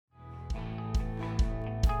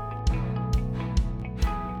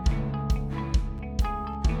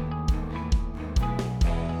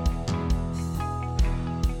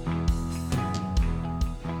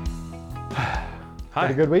Hi.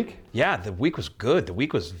 Had a good week? Yeah, the week was good. The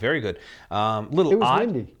week was very good. Little It was odd.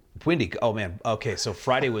 windy. Windy. Oh man. Okay, so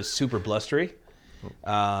Friday was super blustery.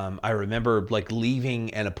 I remember like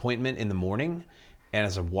leaving an appointment in the morning, and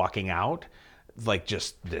as I'm walking out, like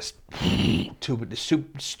just this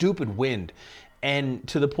stupid wind, and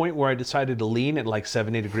to the point where I decided to lean at like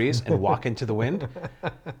 70 degrees and walk into the wind.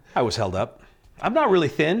 I was held up. I'm not really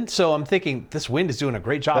thin, so I'm thinking this wind is doing a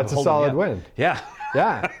great job. That's of a holding me solid up. wind. Yeah.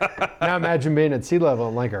 Yeah. Now imagine being at sea level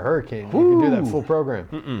and like a hurricane. You can do that full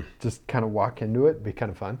program. Just kind of walk into it. Be kind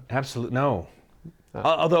of fun. Absolutely no.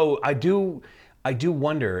 Although I do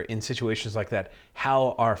wonder in situations like that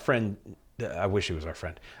how our friend, I wish he was our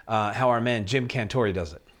friend, how our man Jim Cantori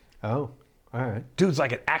does it. Oh, all right. Dude's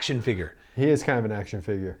like an action figure. He is kind of an action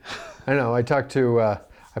figure. I know. I talked to,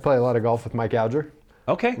 I play a lot of golf with Mike Alger.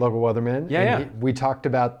 Okay. Local weatherman. Yeah, and we talked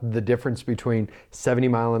about the difference between 70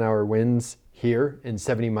 mile an hour winds here and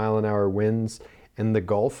 70 mile an hour winds in the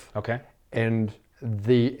Gulf. Okay. And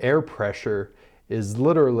the air pressure is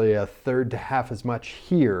literally a third to half as much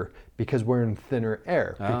here because we're in thinner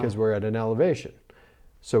air, because we're at an elevation.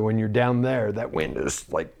 So when you're down there, that wind is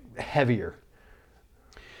like heavier.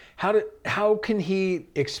 How can he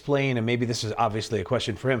explain, and maybe this is obviously a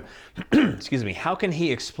question for him, excuse me, how can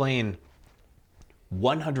he explain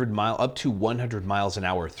up to 100 miles an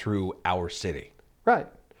hour through our city? Right.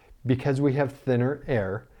 Because we have thinner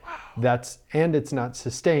air. And it's not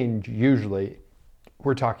sustained usually.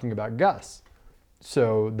 We're talking about gusts.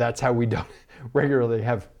 So that's how we don't regularly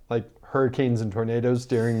have like hurricanes and tornadoes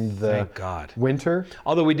during the Thank God. winter.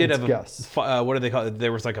 Although we did It's have gusts. what do they call it?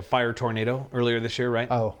 There was like a fire tornado earlier this year, right?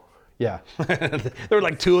 Oh, yeah. There were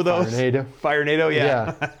like two of those. Fire-nado,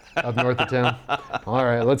 yeah. Yeah, up north of town. All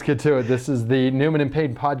right, let's get to it. This is the Newman and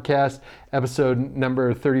Payne podcast, episode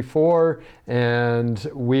number 34, and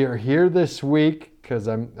we are here this week because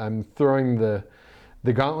I'm throwing the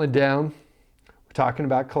gauntlet down. We're talking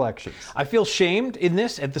about collections. I feel shamed in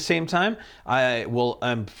this at the same time.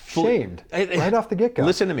 I'm Shamed right off the get-go.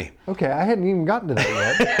 Listen to me. Okay, I hadn't even gotten to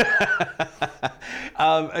that yet.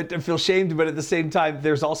 I feel shamed, but at the same time,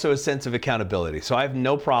 there's also a sense of accountability. So I have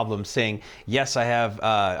no problem saying, yes,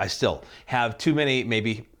 I still have too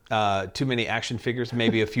many action figures,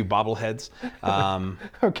 maybe a few bobbleheads.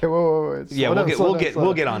 Okay, whoa. Yeah,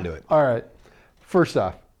 we'll get onto it. All right. First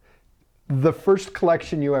off, the first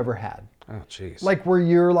collection you ever had. Oh, jeez. Like where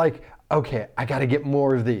you're like, okay, I got to get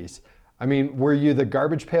more of these. I mean, were you the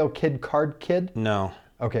garbage pail card kid? No.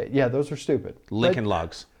 Okay, yeah, those are stupid. Lincoln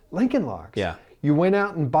Logs. Lincoln Logs? Yeah. You went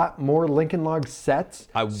out and bought more Lincoln Log sets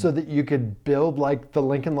so that you could build like the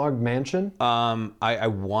Lincoln Log mansion? I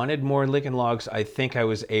wanted more Lincoln Logs. I think I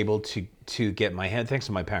was able to get my hand, thanks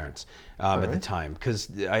to my parents at the time, because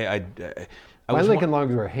my Lincoln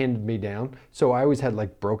Logs were handed me down, so I always had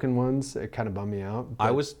like broken ones. It kind of bummed me out. I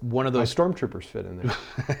was one of those. My stormtroopers fit in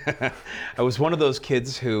there. I was one of those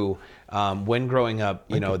kids who, when growing up,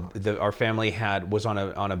 our family was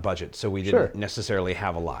on a budget, so we didn't necessarily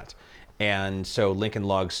have a lot, and so Lincoln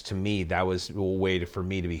Logs to me that was a way for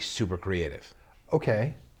me to be super creative.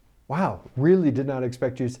 Okay. Wow, really did not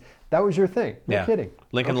expect you. That was your thing. No kidding.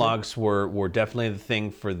 Lincoln Logs were definitely the thing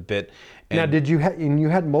for the bit. And now, did you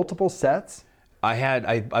had multiple sets?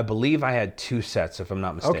 I believe I had 2 sets, if I'm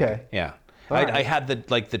not mistaken. Okay. Yeah. Right. I had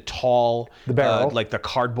the tall, the barrel, like the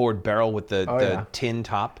cardboard barrel with the tin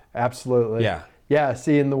top. Absolutely. Yeah. Yeah.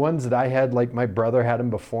 See, and the ones that I had, like my brother had them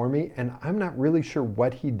before me, and I'm not really sure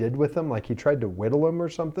what he did with them. Like he tried to whittle them or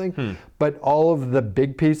something. But all of the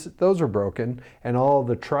big pieces, those were broken, and all of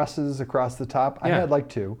the trusses across the top, I had like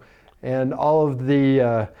 2. And all of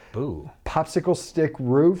the popsicle stick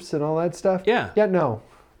roofs and all that stuff. Yeah. Yeah, no.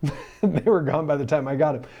 They were gone by the time I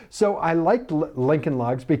got them. So I liked Lincoln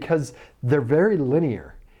Logs because they're very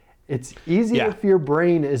linear. It's easy if your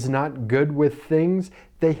brain is not good with things.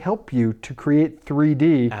 They help you to create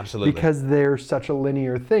 3D. Absolutely. Because they're such a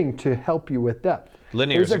linear thing to help you with depth.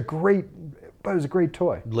 Linear. It was a great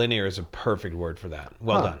toy. Linear is a perfect word for that.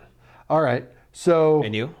 Well done. All right. So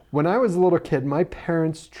and you? When I was a little kid, my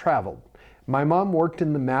parents traveled. My mom worked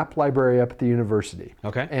in the map library up at the university.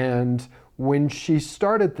 Okay. And when she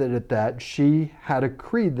started at that, she had a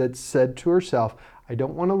creed that said to herself, I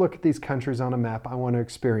don't want to look at these countries on a map, I want to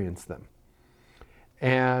experience them.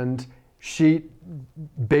 And she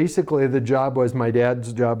basically, my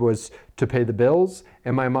dad's job was to pay the bills,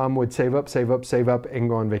 and my mom would save up, and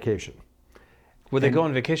go on vacation. Would they go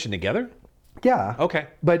on vacation together? Yeah. Okay.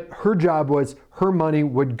 But her job was, her money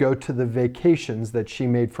would go to the vacations that she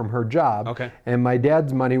made from her job. Okay. And my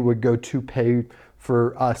dad's money would go to pay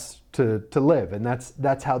for us to live. And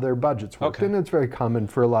that's how their budgets worked. Okay. And it's very common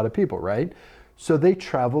for a lot of people, right? So they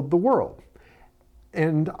traveled the world.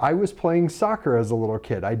 And I was playing soccer as a little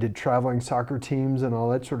kid. I did traveling soccer teams and all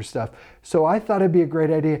that sort of stuff. So I thought it'd be a great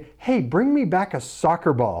idea. Hey, bring me back a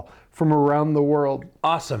soccer ball from around the world.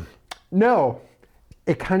 Awesome. No,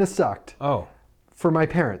 it kind of sucked. Oh. For my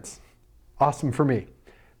parents. Awesome for me.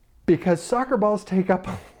 Because soccer balls take up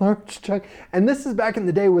a large chunk. And this is back in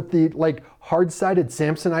the day with the like hard-sided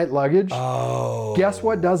Samsonite luggage. Oh. Guess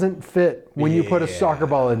what doesn't fit when you put a soccer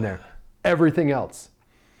ball in there? Everything else.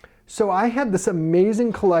 So I had this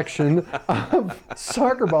amazing collection of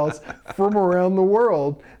soccer balls from around the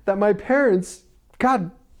world that my parents, God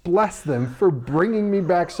bless them, for bringing me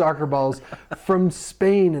back soccer balls from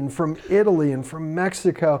Spain and from Italy and from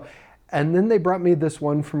Mexico. And then they brought me this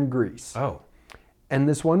one from Greece. Oh. And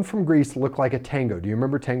this one from Greece looked like a tango. Do you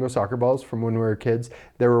remember tango soccer balls from when we were kids?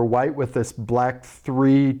 They were white with this black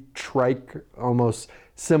 3 trike almost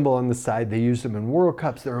symbol on the side. They used them in World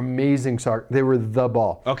Cups. They're amazing soccer. They were the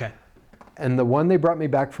ball. Okay. And the one they brought me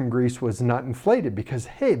back from Greece was not inflated because,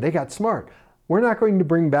 hey, they got smart. We're not going to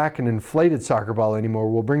bring back an inflated soccer ball anymore.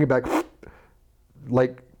 We'll bring it back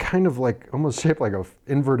like kind of like almost shaped like a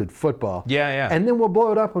inverted football. Yeah, yeah. And then we'll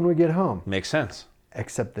blow it up when we get home. Makes sense.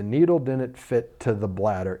 Except the needle didn't fit to the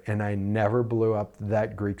bladder, and I never blew up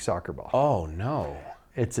that Greek soccer ball. Oh, no.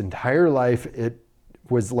 Its entire life, it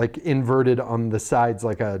was like inverted on the sides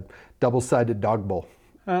like a double-sided dog bowl.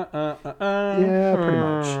 Yeah, pretty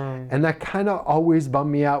much. And that kind of always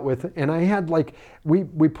bummed me out with, and I had like, we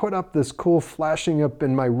put up this cool flashing up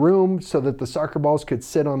in my room so that the soccer balls could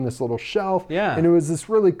sit on this little shelf. Yeah. And it was this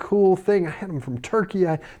really cool thing. I had them from Turkey.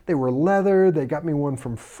 They were leather. They got me one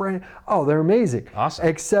from France. Oh, they're amazing. Awesome.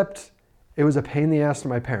 Except it was a pain in the ass to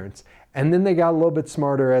my parents. And then they got a little bit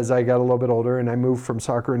smarter as I got a little bit older, and I moved from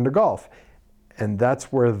soccer into golf. And that's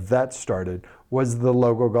where that started, was the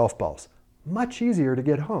logo golf balls. Much easier to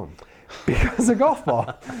get home because a golf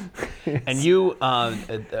ball. And you, I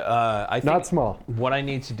think not small. What I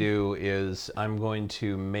need to do is I'm going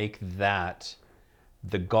to make that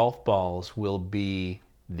the golf balls will be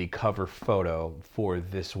the cover photo for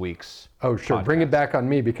this week's Oh, sure. podcast. Bring it back on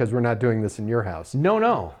me because we're not doing this in your house.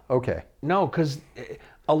 No. Okay. No, because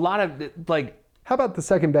a lot of, like, How about the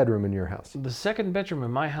second bedroom in your house? the second bedroom in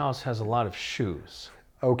my house has a lot of shoes.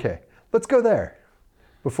 Okay. Let's go there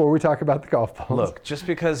before we talk about the golf balls. Look, just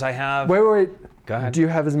because I have... Wait. Go ahead. Do you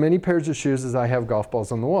have as many pairs of shoes as I have golf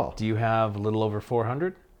balls on the wall? Do you have a little over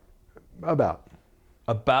 400? About.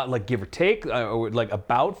 About, like, give or take? Or like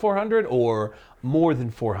about 400 or more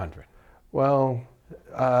than 400? Well,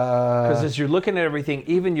 Because as you're looking at everything,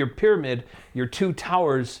 even your pyramid, your 2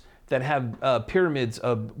 towers that have pyramids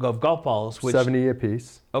of golf balls, which 70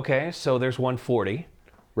 apiece. Okay, so there's 140.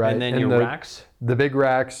 Right. And then your racks. The big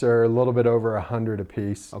racks are a little bit over 100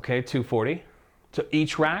 apiece. Okay, 240. So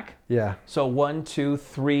each rack. Yeah. So 1, 2,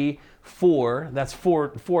 3, 4. That's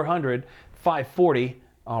 400. 540.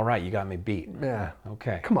 All right, you got me beat. Yeah.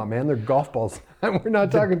 Okay. Come on, man. They're golf balls. We're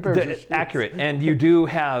not talking pairs of shoes. Accurate. And you do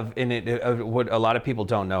have in it what a lot of people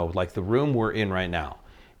don't know. Like the room we're in right now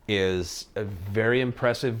is a very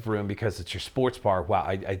impressive room because it's your sports bar. Wow,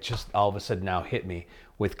 I just all of a sudden now hit me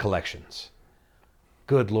with collections.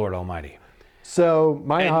 Good Lord Almighty. So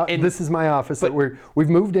And this is my office that we've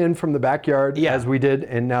moved in from the backyard as we did,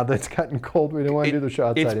 and now that it's gotten cold, we don't want to do the show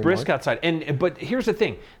outside It's anymore. brisk outside. But here's the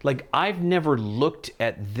thing. Like I've never looked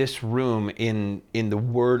at this room in the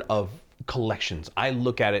word of collections. I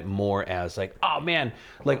look at it more as like, oh man,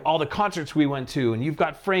 like all the concerts we went to, and you've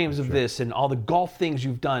got frames of this, and all the golf things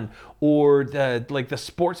you've done, or the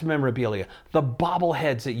sports memorabilia, the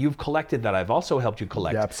bobbleheads that you've collected that I've also helped you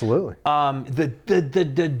collect. Yeah, absolutely.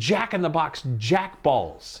 The Jack in the Box Jack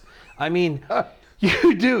balls. I mean,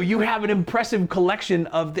 you do. You have an impressive collection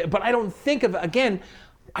of, but I don't think of again.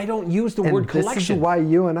 I don't use the word collection. This is why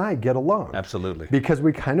you and I get along. Absolutely. Because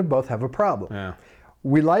we kind of both have a problem.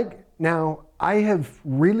 Yeah. Now, I have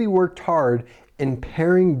really worked hard in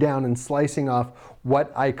paring down and slicing off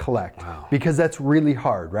what I collect. Wow. Because that's really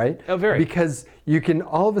hard, right? Oh, very. Because you can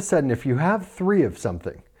all of a sudden, if you have 3 of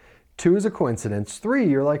something, 2 is a coincidence, 3,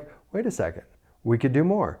 you're like, wait a second, we could do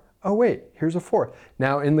more. Oh wait, here's a 4th.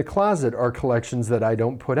 Now in the closet are collections that I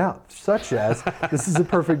don't put out, such as, this is a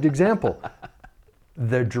perfect example,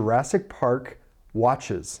 the Jurassic Park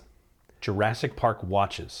watches. Jurassic Park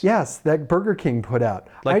watches. Yes, that Burger King put out.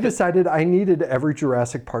 I decided I needed every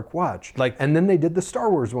Jurassic Park watch. And then they did the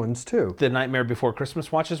Star Wars ones too. The Nightmare Before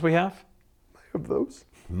Christmas watches we have? I have those.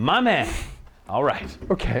 My man. All right.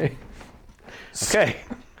 Okay. Okay.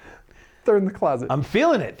 They're in the closet. I'm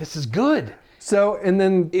feeling it. This is good. So, and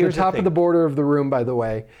then Here's the top of the border of the room, by the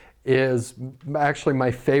way, is actually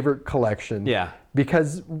my favorite collection. Yeah.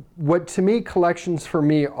 Because what to me collections for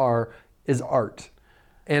me is art.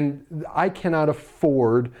 And I cannot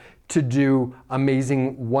afford to do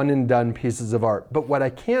amazing one-and-done pieces of art. But what I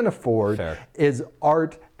can afford is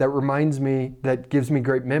art that reminds me, that gives me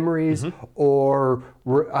great memories, or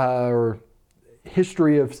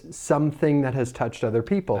history of something that has touched other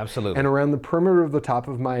people. Absolutely. And around the perimeter of the top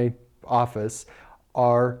of my office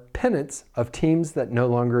are pennants of teams that no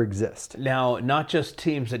longer exist. Now, not just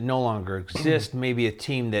teams that no longer exist, maybe a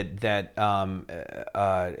team that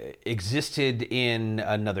existed in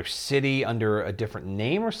another city under a different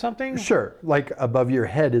name or something? Sure. Like above your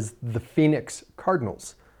head is the Phoenix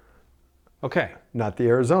Cardinals. Okay. Not the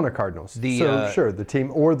Arizona Cardinals. Sure, the team,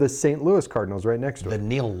 or the St. Louis Cardinals right next to it. The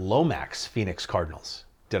Neil Lomax Phoenix Cardinals.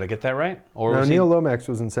 Did I get that right? Or no, Neil Lomax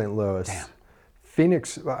was in St. Louis. Damn.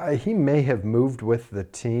 Phoenix, he may have moved with the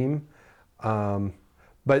team,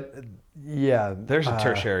 but yeah. There's a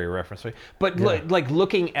tertiary reference. But like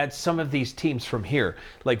looking at some of these teams from here,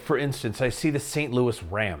 like for instance, I see the St. Louis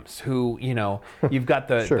Rams, who, you've got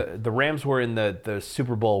the Rams were in the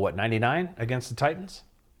Super Bowl, 99 against the Titans?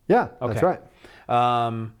 Yeah, that's right.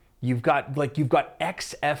 You've got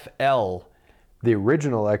XFL. The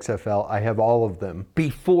original XFL, I have all of them.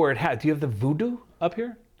 Before it had, do you have the Voodoo up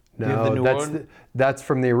here? No, that's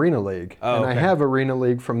from the Arena League. Oh, and I have Arena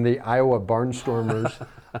League from the Iowa Barnstormers,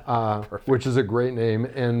 which is a great name,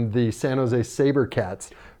 and the San Jose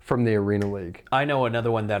SaberCats from the Arena League. I know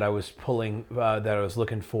another one that I was that I was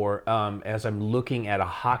looking for, as I'm looking at a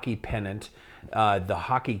hockey pennant. The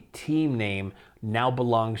hockey team name now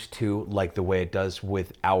belongs to, like the way it does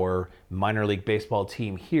with our minor league baseball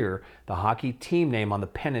team here, the hockey team name on the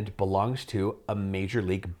pennant belongs to a Major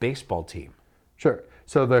League Baseball team. Sure.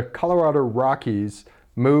 So the Colorado Rockies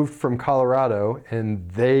moved from Colorado, and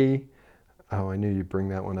they, I knew you'd bring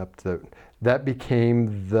that one up. That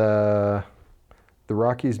became the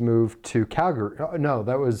Rockies moved to Calgary. No,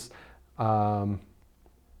 that was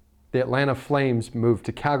the Atlanta Flames moved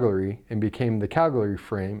to Calgary and became the Calgary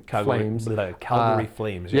Flames. The Calgary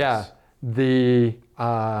Flames, yes. Yeah. The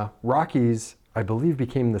Rockies, I believe,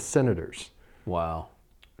 became the Senators. Wow.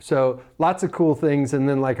 So lots of cool things. And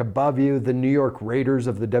then like above you, the New York Raiders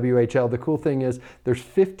of the WHL. The cool thing is there's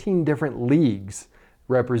 15 different leagues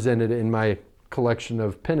represented in my collection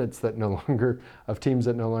of pennants of teams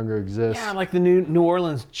that no longer exist. Yeah, like the New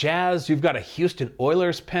Orleans Jazz. You've got a Houston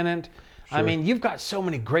Oilers pennant. Sure. I mean, you've got so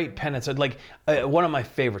many great pennants. Like one of my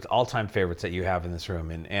favorites, all-time favorites that you have in this room,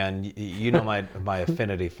 and you know my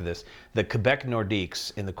affinity for this, the Quebec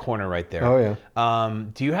Nordiques in the corner right there. Oh yeah.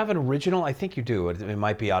 Do you have an original? I think you do. It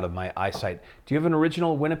might be out of my eyesight. Do you have an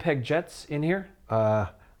original Winnipeg Jets in here? I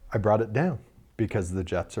brought it down because the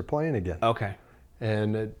Jets are playing again. Okay.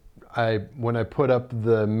 And when I put up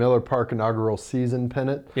the Miller Park inaugural season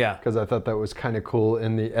pennant, because I thought that was kind of cool,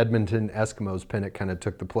 and the Edmonton Eskimos pennant kind of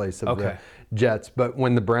took the place of the Jets. But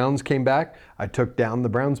when the Browns came back, I took down the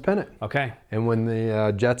Browns pennant. Okay. And when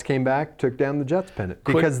the Jets came back, took down the Jets pennant.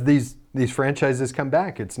 Because these franchises come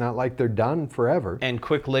back. It's not like they're done forever. And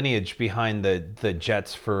quick lineage behind the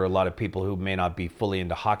Jets for a lot of people who may not be fully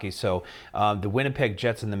into hockey. So the Winnipeg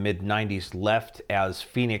Jets in the mid-'90s left as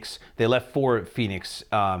Phoenix. They left for Phoenix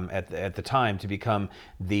at the time to become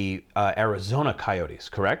the Arizona Coyotes,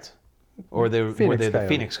 correct? Or were they the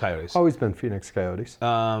Phoenix Coyotes? Always been Phoenix Coyotes.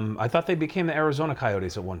 I thought they became the Arizona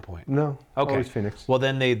Coyotes at one point. No, always Phoenix. Well,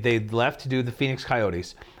 then they left to do the Phoenix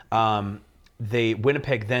Coyotes.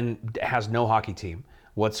 Winnipeg then has no hockey team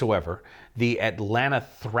whatsoever. The Atlanta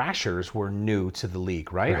Thrashers were new to the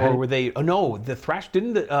league, right? Or were they? Oh no, the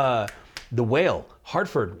didn't the Whale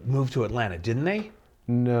Hartford move to Atlanta, didn't they?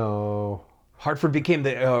 No. Hartford became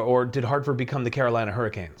or did Hartford become the Carolina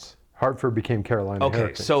Hurricanes? Hartford became Carolina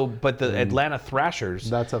Hurricanes. Okay, so but the Atlanta Thrashers.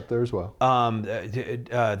 That's up there as well.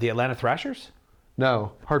 The Atlanta Thrashers?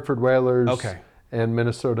 No, Hartford Whalers. Okay. And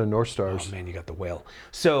Minnesota North Stars. Oh man, you got the Whale.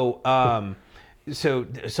 So. So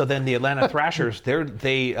then the Atlanta Thrashers, their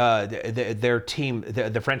team,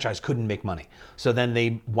 the franchise couldn't make money. So then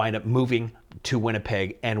they wind up moving to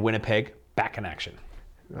Winnipeg, and Winnipeg back in action.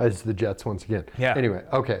 As the Jets once again. Yeah. Anyway,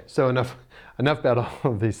 okay. So enough about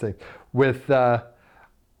all of these things. With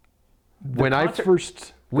when I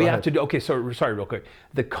first, have to do. Okay, so sorry, real quick.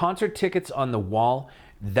 The concert tickets on the wall.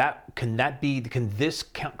 Can this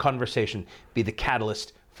conversation be the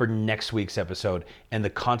catalyst for next week's episode and the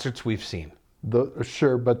concerts we've seen?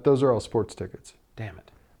 Sure, but those are all sports tickets. Damn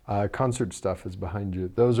it. Concert stuff is behind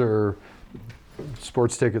you. Those are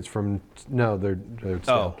sports tickets from, no, they're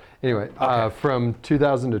still. Anyway, from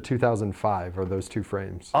 2000 to 2005 are those two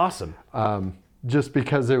frames. Awesome. just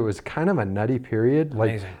because it was kind of a nutty period.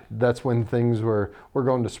 Amazing. Like that's when things we're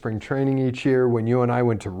going to spring training each year. When you and I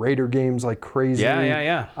went to Raider games like crazy.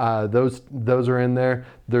 Yeah. Those are in there.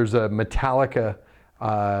 There's a Metallica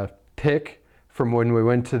pick from when we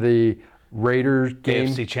went to the Raiders game.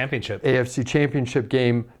 AFC Championship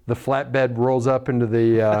game. The flatbed rolls up into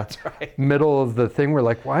the That's right. middle of the thing. We're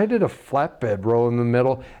like, why did a flatbed roll in the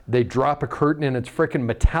middle? They drop a curtain and it's freaking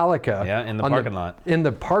Metallica. Yeah, in the parking lot. In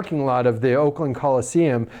the parking lot of the Oakland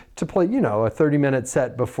Coliseum to play, a 30-minute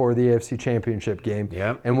set before the AFC Championship game.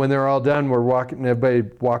 Yeah. And when they're all done, we're walking, everybody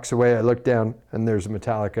walks away. I look down and there's a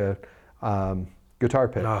Metallica guitar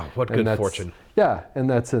pick. Oh, what good fortune. Yeah, and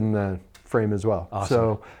that's in the frame as well.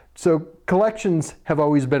 Awesome. So collections have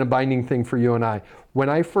always been a binding thing for you and I. When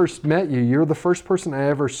I first met you, you're the first person I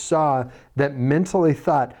ever saw that mentally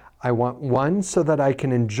thought, I want one so that I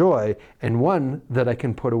can enjoy and one that I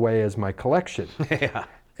can put away as my collection. Yeah.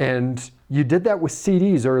 And you did that with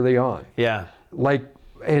CDs early on. Yeah.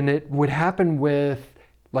 And it would happen with,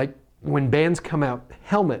 when bands come out,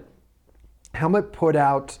 Helmet put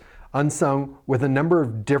out Unsung with a number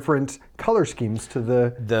of different color schemes to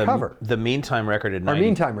the cover. The Meantime record at 90,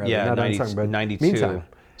 Meantime record, yeah, not 90, Unsung, but 92. Meantime.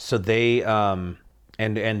 So they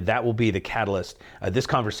and that will be the catalyst. This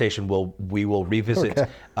conversation we will revisit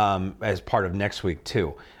as part of next week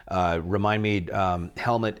too. Remind me,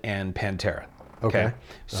 Helmet and Pantera. Okay.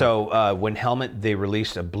 So when Helmet, they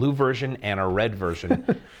released a blue version and a red version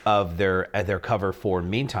of their cover for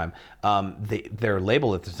Meantime. Their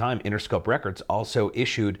label at the time, Interscope Records, also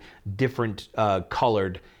issued different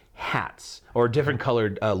colored hats or different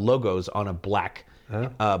colored logos on a black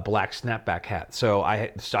snapback hat. So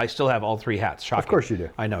I still have all three hats. Shocking. Of course you do.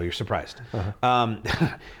 I know, you're surprised. I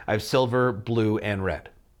have silver, blue, and red.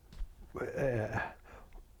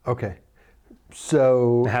 Okay.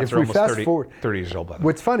 So The hats if are we almost fast 30, forward, 30 years old by the way.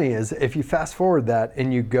 what's funny is if you fast forward that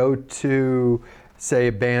and you go to, say,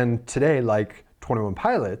 a band today like 21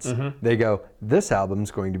 Pilots, they go, this album's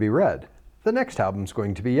going to be red. The next album's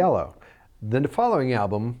going to be yellow. Then the following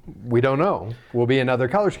album, we don't know, will be another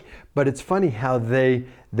color scheme. But it's funny how they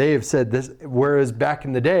have said this, whereas back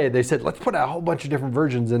in the day, they said, let's put out a whole bunch of different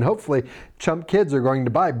versions, and hopefully chump kids are going to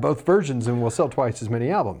buy both versions and we'll sell twice as many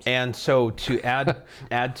albums. And so to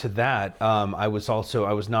add to that, I was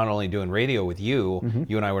not only doing radio with you,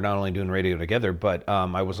 you and I were not only doing radio together, but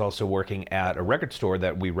I was also working at a record store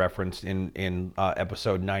that we referenced in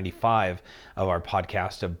episode 95 of our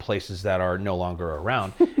podcast of places that are no longer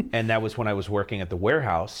around. And that was when I was working at the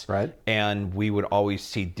warehouse. Right. And we would always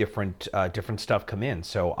see different stuff come in.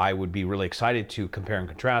 So I would be really excited to compare and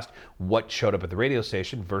contrast what showed up at the radio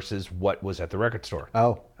station versus what was at the record store.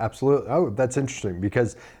 Oh, absolutely. Oh, that's interesting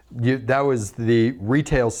because that was the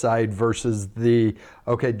retail side versus the,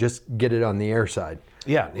 just get it on the air side.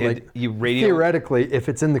 Yeah, theoretically, if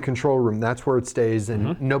it's in the control room, that's where it stays,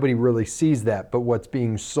 and nobody really sees that. But what's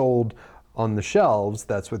being sold on the shelves,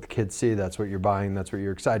 that's what the kids see, that's what you're buying, that's what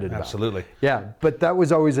you're excited about. Absolutely. Yeah, but that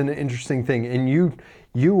was always an interesting thing. And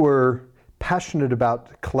you were passionate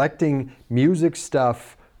about collecting music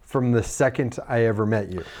stuff from the second I ever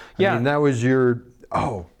met you. I mean, that was your,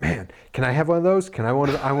 oh man, can I have one of those? I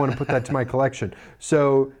want to put that to my collection.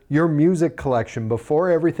 So your music collection before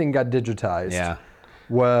everything got digitized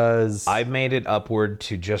was... I've made it upward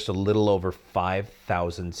to just a little over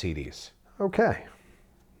 5,000 CDs. Okay.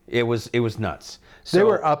 It was nuts. So, they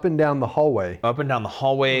were up and down the hallway. Up and down the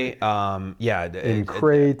hallway. In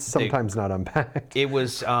crates, sometimes not unpacked. It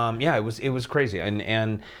was it was crazy.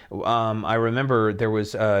 And I remember there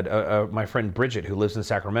was my friend Bridget who lives in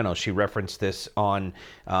Sacramento. She referenced this on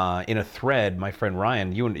in a thread. My friend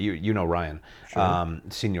Ryan, you know Ryan, sure.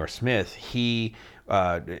 Senior Smith. He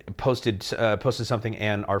posted something,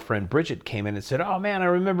 and our friend Bridget came in and said, "Oh man, I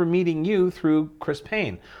remember meeting you through Chris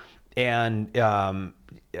Payne," and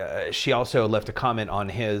she also left a comment on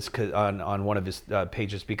on one of his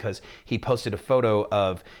pages because he posted a photo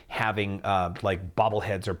of having like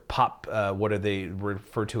bobbleheads or pop, what are they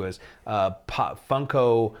referred to as,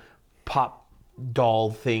 Funko pop doll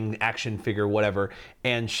thing, action figure, whatever.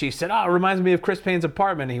 And she said, "Oh, it reminds me of Chris Payne's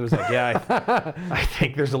apartment." And he was like, "Yeah, I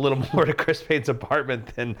think there's a little more to Chris Payne's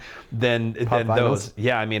apartment than those."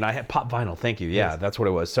 Yeah, I mean, I had pop vinyl. Thank you. Yeah, yes. That's what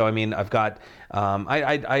it was. So I mean, I've got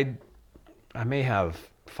I may have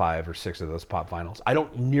 5 or 6 of those pop vinyls. I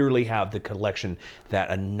don't nearly have the collection that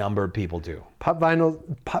a number of people do. Pop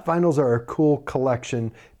vinyls are a cool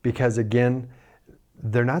collection because, again,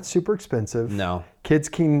 they're not super expensive. No. Kids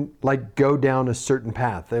can go down a certain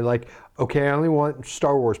path. They're like, okay, I only want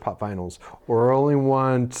Star Wars pop vinyls, or I only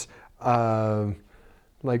want Far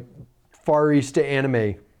East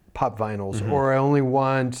anime pop vinyls, or I only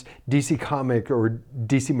want DC Comic or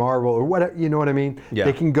DC Marvel or whatever, you know what I mean? Yeah.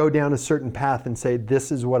 They can go down a certain path and say,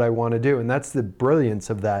 this is what I want to do. And that's the brilliance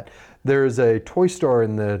of that. There's a toy store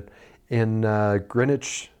in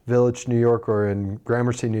Greenwich Village, New York, or in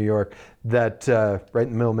Gramercy, New York, that right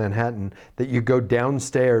in the middle of Manhattan, that you go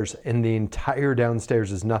downstairs and the entire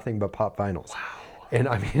downstairs is nothing but pop vinyls. Wow. And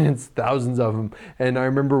I mean, it's thousands of them. And I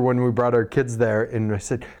remember when we brought our kids there and I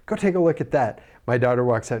said, go take a look at that. My daughter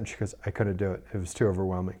walks out and she goes, I couldn't do it. It was too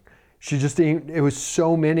overwhelming. She just didn't, it was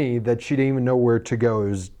so many that she didn't even know where to go.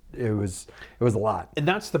 It was a lot. And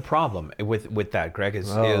that's the problem with that, Greg, is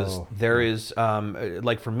there is,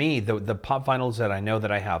 like for me, the pop vinyls that I know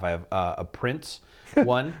that I have a Prince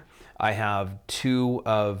one. I have 2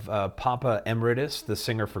 of Papa Emeritus, the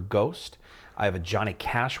singer for Ghost. I have a Johnny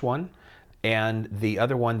Cash one. And the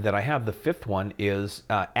other one that I have, the 5th one, is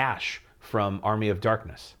Ash from Army of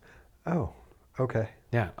Darkness. Oh, okay.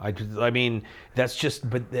 Yeah, I mean, that's just,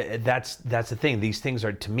 but that's the thing. These things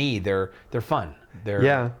are, to me, they're fun.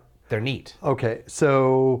 They're neat. Okay,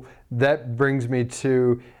 so that brings me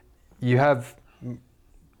to, you have,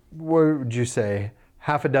 what would you say,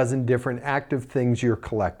 half a dozen different active things you're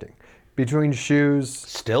collecting. Between shoes.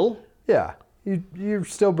 Still? Yeah. You're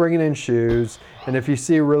still bringing in shoes, and if you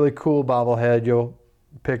see a really cool bobblehead, you'll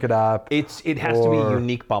pick it up. It has to be a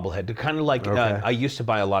unique bobblehead. Kind of like I used to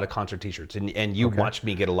buy a lot of concert T-shirts, and you watched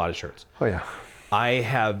me get a lot of shirts. Oh yeah. I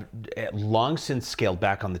have long since scaled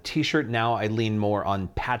back on the T-shirt. Now I lean more on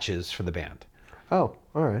patches for the band. Oh,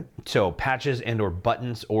 all right. So patches and/or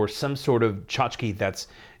buttons or some sort of tchotchke that's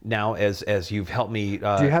now as you've helped me.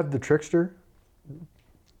 Do you have the Trickster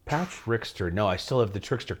patch? Trickster. No, I still have the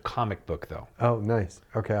Trickster comic book though. Oh, nice.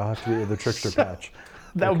 Okay, I'll have to get the Trickster patch.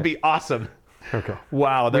 That would be awesome. Okay.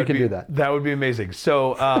 Wow, we can do that. That would be amazing.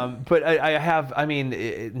 So, but I have. I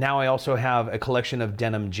mean, now I also have a collection of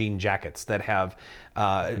denim jean jackets that have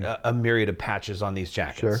a myriad of patches on these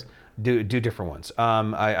jackets. Sure. Do different ones.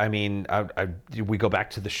 We go back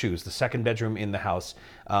to the shoes. The second bedroom in the house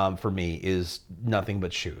for me is nothing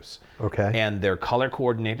but shoes. Okay. And they're color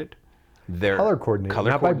coordinated. They're color coordinated,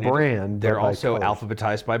 not by brand. They're but by also colors.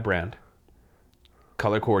 alphabetized by brand.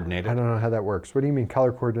 Color coordinated. I don't know how that works. What do you mean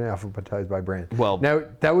color coordinated, alphabetized by brand? Well, now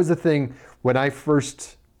that was the thing when I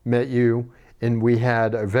first met you, and we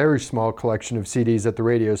had a very small collection of CDs at the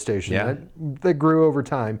radio station. Yeah. That grew over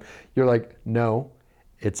time. You're like, no,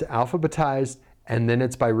 it's alphabetized and then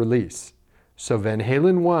it's by release. So Van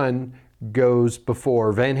Halen 1 goes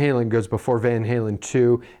before Van Halen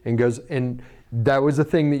 2, and that was the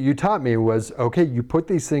thing that you taught me was, okay, you put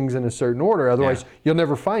these things in a certain order, otherwise you'll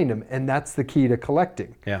never find them. And that's the key to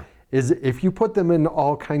collecting. Yeah. Is if you put them in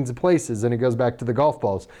all kinds of places, and it goes back to the golf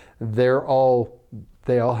balls, they all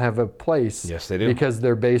have a place. Yes, they do. Because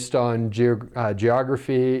they're based on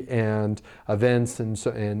geography and events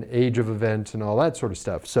and age of event and all that sort of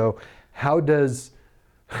stuff. So how does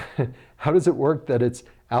it work that it's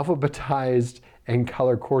alphabetized and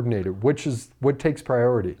color coordinated? What takes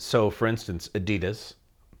priority? So, for instance, Adidas.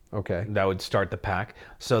 Okay. That would start the pack.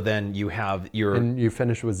 So then you have your. And you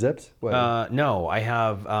finish with zips? What? No, I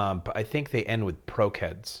have. I think they end with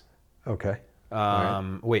Pro-Keds. Okay.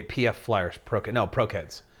 Wait, PF Flyers,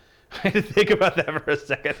 Pro-Keds. I had to think about that for a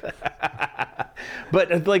second.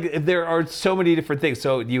 But like, there are so many different things.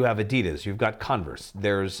 So you have Adidas, you've got Converse.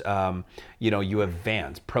 There's, you have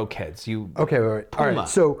Vans, Pro-Keds. Okay, all right.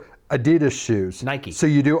 So Adidas shoes. Nike. So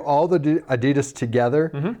you do all the Adidas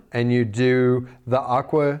together, and you do the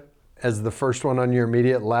Aqua as the first one on your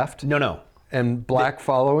immediate left? No. And black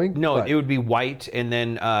following? No, What? it would be white, and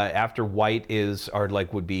then after white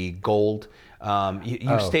would be gold.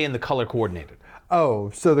 You stay in the color coordinated. Oh,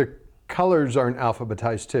 so the colors aren't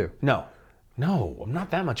alphabetized too? No, I'm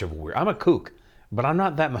not that much of a weirdo. I'm a kook, but I'm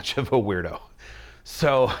not that much of a weirdo.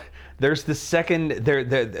 So there's the second,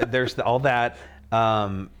 there's all that.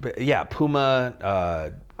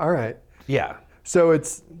 Puma. All right. Yeah. So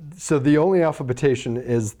the only alphabetation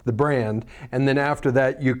is the brand, and then after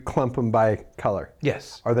that you clump them by color.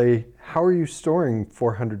 Yes. How are you storing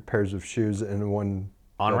 400 pairs of shoes in one?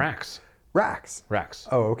 On racks. Racks? Racks.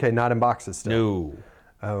 Oh, okay, not in boxes still. No.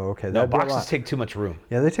 Oh, okay. No, boxes take too much room.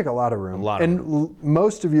 Yeah, they take a lot of room. And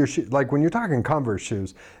most of your shoes, like when you're talking Converse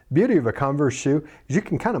shoes, the beauty of a Converse shoe is you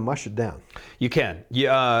can kind of mush it down. You can.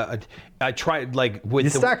 Yeah, I tried with.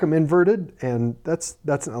 You stack them inverted, and that's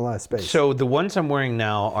not a lot of space. So the ones I'm wearing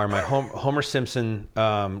now are my Homer Simpson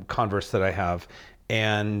Converse that I have,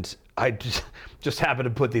 and I just happened to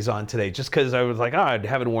put these on today just because I was like, I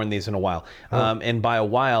haven't worn these in a while. And by a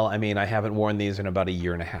while, I mean I haven't worn these in about a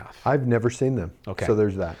year and a half. I've never seen them. Okay. So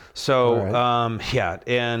there's that. So, yeah,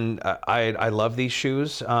 and I love these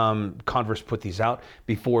shoes. Converse put these out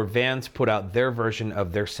before Vans put out their version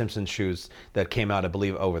of their Simpsons shoes that came out, I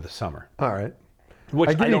believe, over the summer. All right.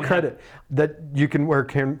 Which I give you credit that you can wear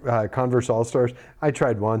Converse All-Stars. I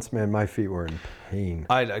tried once, man. My feet were in pain.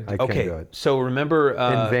 I can't do it. So remember...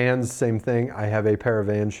 in Vans, same thing. I have a pair of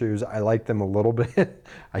Vans shoes. I like them a little bit.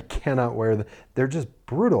 I cannot wear them. They're just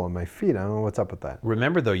brutal on my feet. I don't know what's up with that.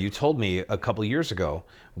 Remember, though, you told me a couple of years ago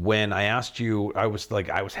when I asked you, I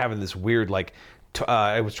was having this weird,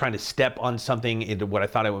 I was trying to step on something into what I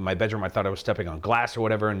thought in my bedroom. I thought I was stepping on glass or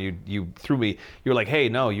whatever, and you threw me. You were like, "Hey,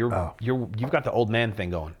 no, you've got the old man thing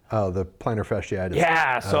going." Oh, the plantar fasciitis.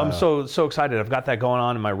 Yeah, so I'm so excited. I've got that going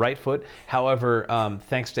on in my right foot. However,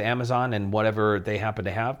 thanks to Amazon and whatever they happen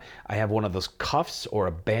to have, I have one of those cuffs or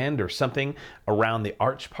a band or something around the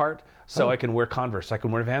arch part, so I can wear Converse. I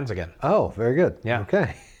can wear Vans again. Oh, very good. Yeah.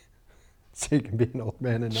 Okay. So you can be an old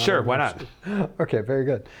man and not sure, why not? Okay, very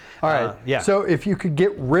good. All right. Yeah. So if you could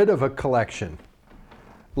get rid of a collection,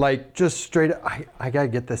 like just straight, I got to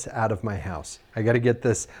get this out of my house. I got to get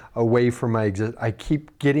this away from my I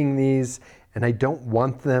keep getting these and I don't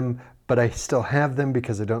want them, but I still have them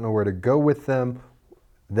because I don't know where to go with them.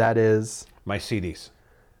 That is My CDs.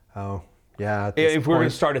 Oh, yeah. If we're going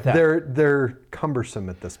to start at that. They're cumbersome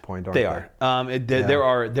at this point, aren't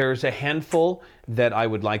they? There's a handful that I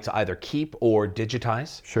would like to either keep or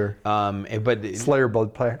digitize. Sure. But Slayer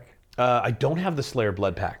Blood Pack. I don't have the Slayer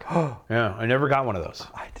Blood Pack. Yeah, I never got one of those.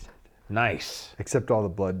 I did. Nice. Except all the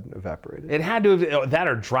blood evaporated. It had to have that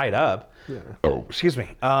or dried up. Yeah. Oh, excuse me.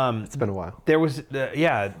 It's been a while. There was,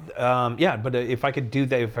 But if I could do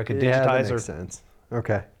that, if I could digitize, that makes sense.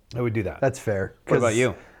 Okay. I would do that. That's fair. What about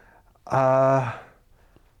you? I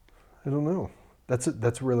don't know. That's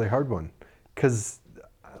a really hard one because,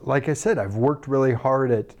 like I said, I've worked really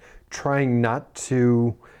hard at trying not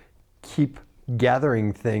to keep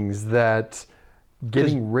gathering things that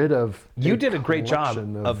getting rid of. You did a great job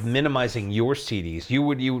of minimizing your CDs.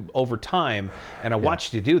 You over time, and I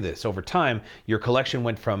watched you do this over time. Your collection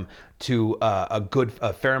went from to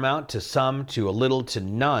a fair amount to some to a little to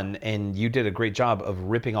none, and you did a great job of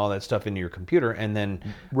ripping all that stuff into your computer, and then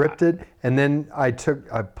ripped it, and then I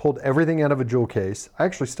pulled everything out of a jewel case. I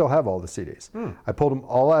actually still have all the CDs. I pulled them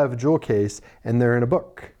all out of a jewel case, and they're in a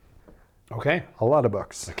book. Okay. A lot of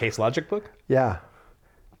books. A Case Logic book? Yeah.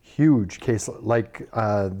 Huge case, like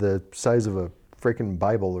the size of a freaking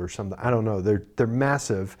Bible or something. I don't know. They're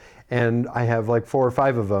massive, and I have like 4 or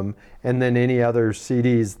 5 of them. And then any other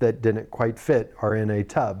CDs that didn't quite fit are in a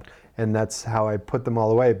tub, and that's how I put them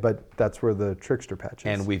all away. But that's where the trickster patch is.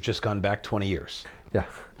 And we've just gone back 20 years. Yeah.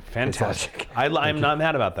 Fantastic. I'm not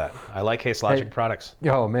mad about that. I like Case Logic products.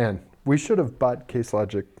 Oh man, we should have bought Case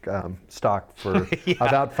Logic stock for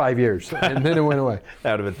about 5 years, and then it went away.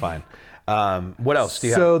 That would have been fine. What else do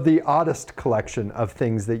you have? So the oddest collection of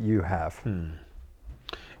things that you have.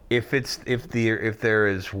 If there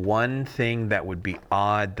is one thing that would be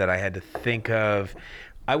odd that I had to think of,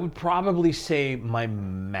 I would probably say my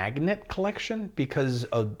magnet collection, because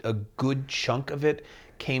a good chunk of it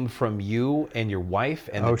came from you and your wife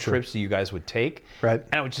and the trips that you guys would take. Right.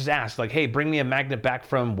 And I would just ask, like, hey, bring me a magnet back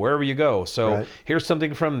from wherever you go. So here's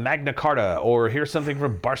something from Magna Carta, or here's something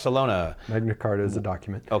from Barcelona. Magna Carta is a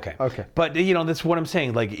document. Okay. But that's what I'm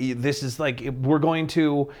saying. Like, this is like, we're going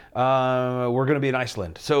to be in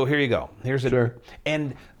Iceland. So here you go. Here's it. Sure.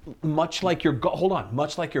 And much like your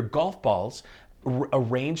golf balls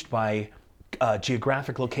arranged by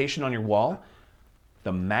geographic location on your wall,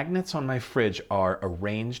 the magnets on my fridge are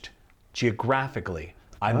arranged geographically.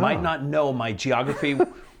 I might not know my geography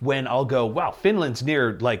when I'll go, wow, Finland's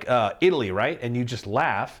near like Italy, right? And you just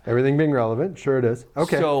laugh. Everything being relevant, sure it is.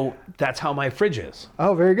 Okay. So that's how my fridge is.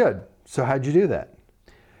 Oh, very good. So how'd you do that?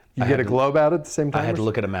 You get a globe out at the same time? I had to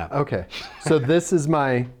look at a map. Okay. So this is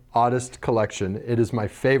my oddest collection. It is my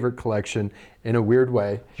favorite collection in a weird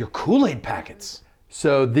way. Your Kool-Aid packets.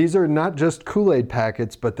 So these are not just Kool-Aid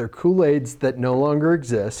packets, but they're Kool-Aids that no longer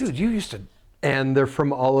exist. Dude, you used to... And they're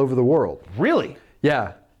from all over the world. Really?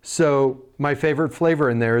 Yeah. So my favorite flavor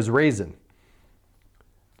in there is raisin.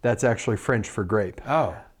 That's actually French for grape.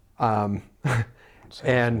 Oh.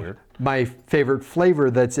 And weird. My favorite flavor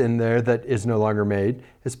that's in there that is no longer made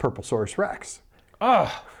is Purple Saurus Rex.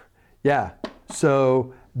 Oh. Yeah.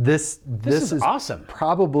 So this is awesome.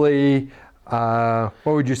 Probably... what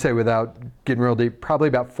would you say without getting real deep? Probably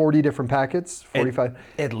about 40 different packets, 45.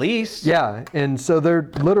 At least. Yeah, and so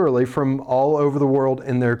they're literally from all over the world,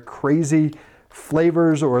 and they're crazy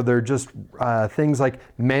flavors, or they're just things like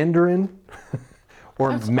mandarin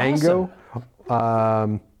or That's mango,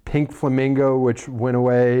 pink flamingo, which went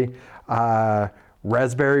away,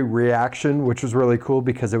 raspberry reaction, which was really cool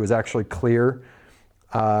because it was actually clear,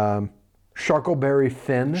 charcoalberry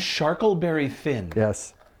fin. Charcoalberry fin.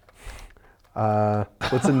 Yes.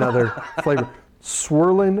 What's another flavor?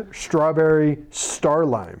 Swirling strawberry star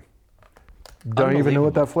lime. Don't even know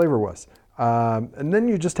what that flavor was. And then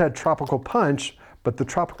you just had tropical punch, but the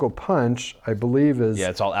tropical punch, I believe, is... Yeah,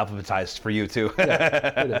 it's all alphabetized for you, too.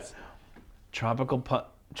 Yeah, it is. Tropical punch,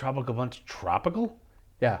 tropical?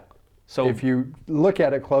 Yeah. So if you look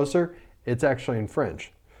at it closer, it's actually in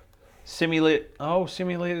French.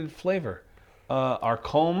 Simulated flavor.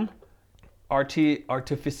 Arcom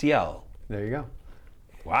artificiel. There you go.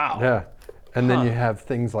 Wow. Yeah. And then you have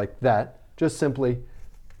things like that. Just simply...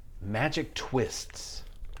 Magic twists.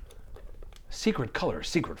 Secret color,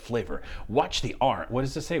 secret flavor. Watch the orange. What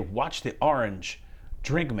does it say? Watch the orange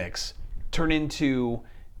drink mix turn into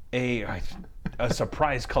a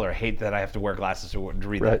surprise color. I hate that I have to wear glasses to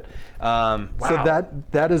read that. Wow. So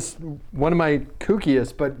that is one of my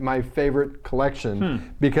kookiest, but my favorite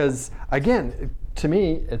collection because, again, to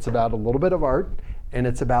me, it's about a little bit of art and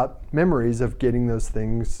it's about memories of getting those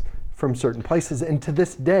things from certain places. And to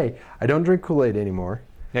this day, I don't drink Kool-Aid anymore.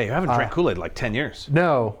 Yeah, you haven't drank Kool-Aid in like 10 years.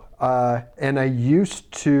 No. And I used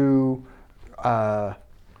to,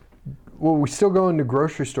 we still go into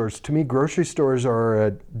grocery stores. To me, grocery stores are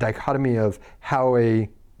a dichotomy of how a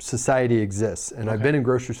society exists. And I've been in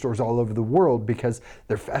grocery stores all over the world because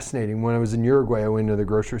they're fascinating. When I was in Uruguay, I went into the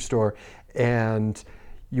grocery store and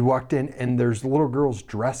you walked in and there's little girls'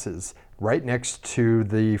 dresses right next to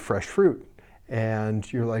the fresh fruit. And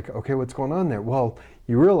you're like, okay, what's going on there? Well,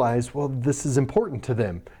 you realize, this is important to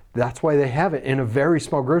them. That's why they have it in a very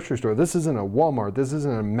small grocery store. This isn't a Walmart. This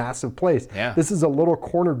isn't a massive place. Yeah. This is a little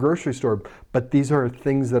corner grocery store. But these are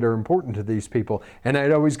things that are important to these people. And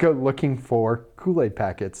I'd always go looking for Kool-Aid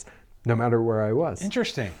packets, no matter where I was.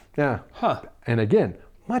 Interesting. Yeah. Huh. And again,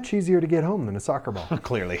 much easier to get home than a soccer ball.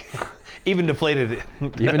 Clearly. Even deflated.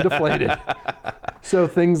 Even deflated. So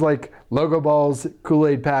things like logo balls,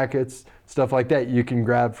 Kool-Aid packets, stuff like that, you can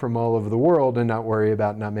grab from all over the world and not worry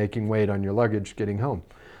about not making weight on your luggage getting home.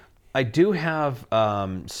 I do have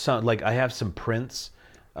I have some prints,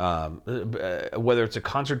 whether it's a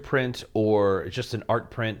concert print or just an art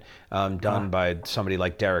print done by somebody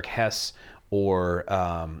like Derek Hess or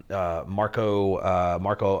Marco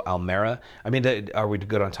Almera. I mean, are we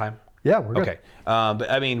good on time? Yeah, we're good. Okay. But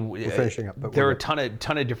I mean, we're finishing up. But there are a ton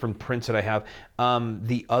of different prints that I have.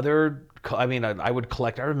 The other, I mean, I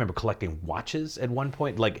remember collecting watches at one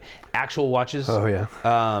point, like actual watches. Oh,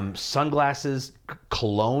 yeah. Sunglasses,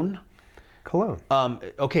 cologne.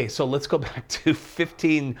 Okay, so let's go back to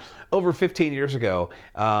over 15 years ago.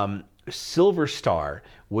 Silver Star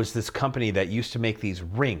was this company that used to make these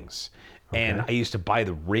rings. Okay. And I used to buy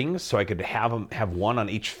the rings so I could have one on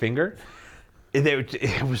each finger. Let's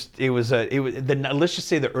just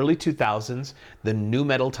say the early 2000s, the new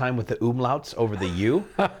metal time with the umlauts over the U.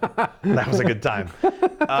 That was a good time.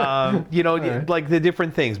 Right. Like the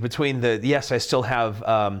different things between I still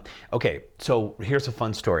have, okay, so here's a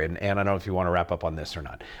fun story, and I don't know if you want to wrap up on this or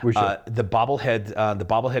not. We should. The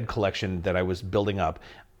bobblehead collection that I was building up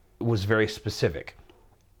was very specific,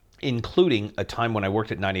 including a time when I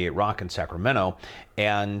worked at 98 Rock in Sacramento,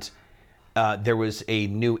 and there was a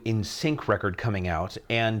new NSYNC record coming out,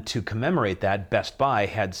 and to commemorate that, Best Buy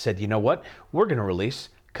had said, you know what, we're going to release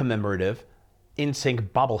commemorative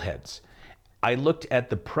NSYNC bobbleheads. I looked at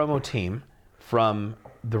the promo team from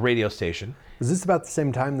the radio station. Is this about the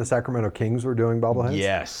same time the Sacramento Kings were doing bobbleheads?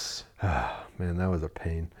 Yes. Oh, man, that was a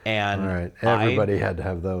pain. And all right, everybody had to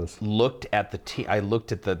have those. I looked at the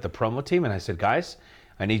promo team, and I said, guys,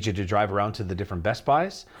 I need you to drive around to the different Best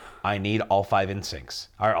Buys. I need all 5 NSYNCs,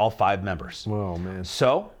 or all 5 members. Oh, man.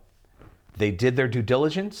 So they did their due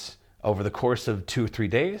diligence over the course of 2 or 3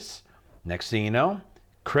 days. Next thing you know,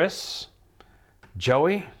 Chris,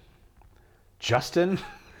 Joey, Justin,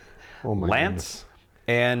 Lance, goodness.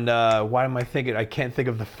 And why am I thinking? I can't think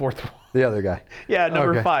of the fourth one. The other guy. Yeah,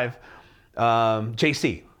 number 5,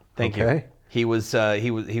 JC. Thank you. He was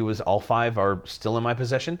all 5 are still in my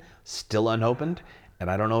possession, still unopened. And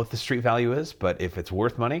I don't know what the street value is, but if it's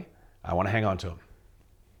worth money, I want to hang on to them.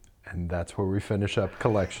 And that's where we finish up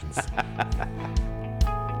collections.